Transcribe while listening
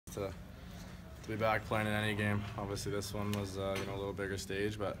to be back playing in any game. Obviously, this one was a little bigger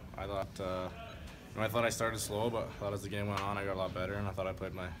stage, but I thought I started slow, but I thought as the game went on, I got a lot better, and I thought I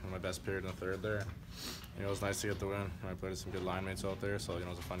played my best period in the third there. It was nice to get the win. I played some good line mates out there, so it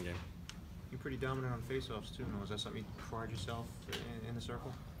was a fun game. You're pretty dominant on faceoffs too. Is that something you pride yourself in the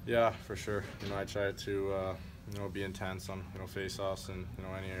circle? Yeah, for sure. I try to be intense on faceoffs and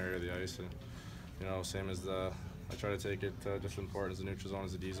any area of the ice, and same as I try to take it just as important as the neutral zone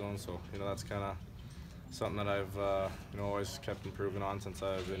as the D zone. So that's kind of something that I've always kept improving on since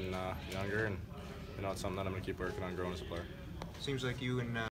I've been younger, and it's something that I'm going to keep working on growing as a player. Seems like you and